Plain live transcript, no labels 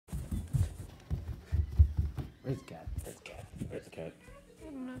Where's the cat? Where's the cat? Where's the cat?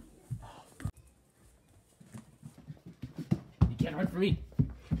 No. You can't run from me.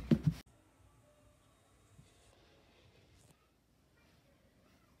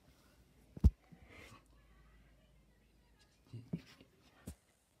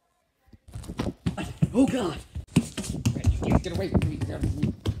 Oh God! You can't get away from me.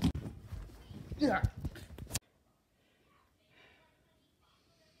 Yeah.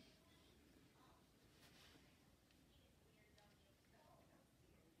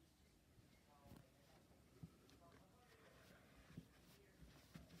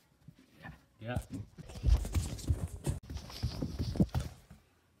 Yeah.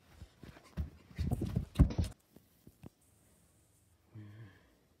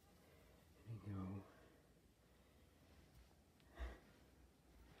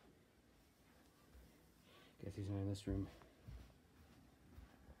 Guess he's not in this room.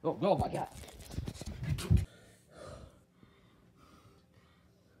 Oh my God!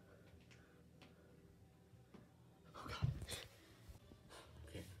 Oh God!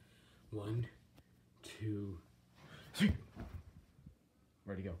 Okay, 1, 2, 3.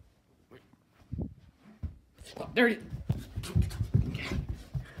 Where'd he go? Oh, there he is. Okay.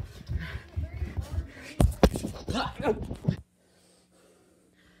 Ah, no.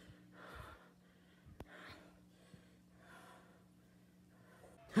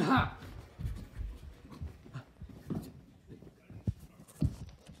 Ha!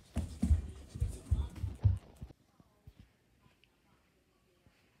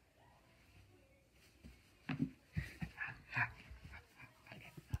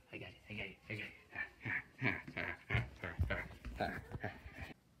 I got it.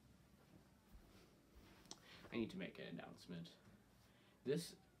 I need to make an announcement.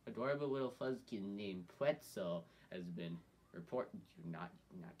 This adorable little fuzzkin named Pretzel has been reported. You're not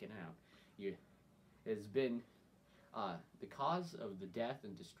getting out. You has been the cause of the death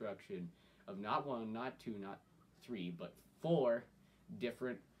and destruction of not 1, not 2, not 3, but 4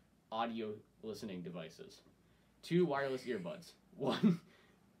 different audio listening devices. 2 wireless earbuds. 1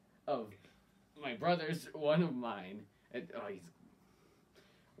 of my brother's, 1 of mine. And, he's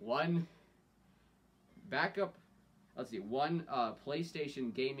 1 backup. Let's see, 1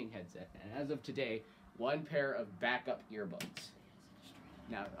 PlayStation gaming headset, and as of today, 1 pair of backup earbuds.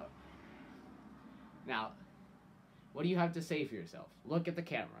 Now, what do you have to say for yourself? Look at the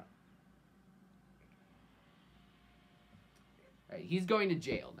camera. All right, he's going to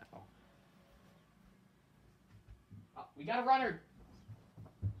jail now. Oh, we got a runner.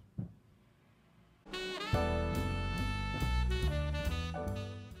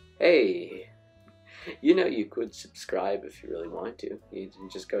 Hey, you know you could subscribe if you really want to. You can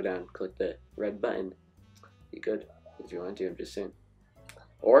just go down and click the red button. You could, if you want to, I'm just saying.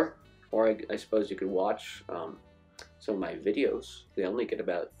 Or I suppose you could watch some of my videos. They only get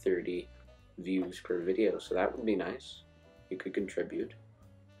about 30 views per video, so that would be nice. You could contribute.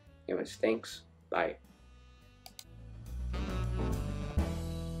 Anyways, thanks. Bye.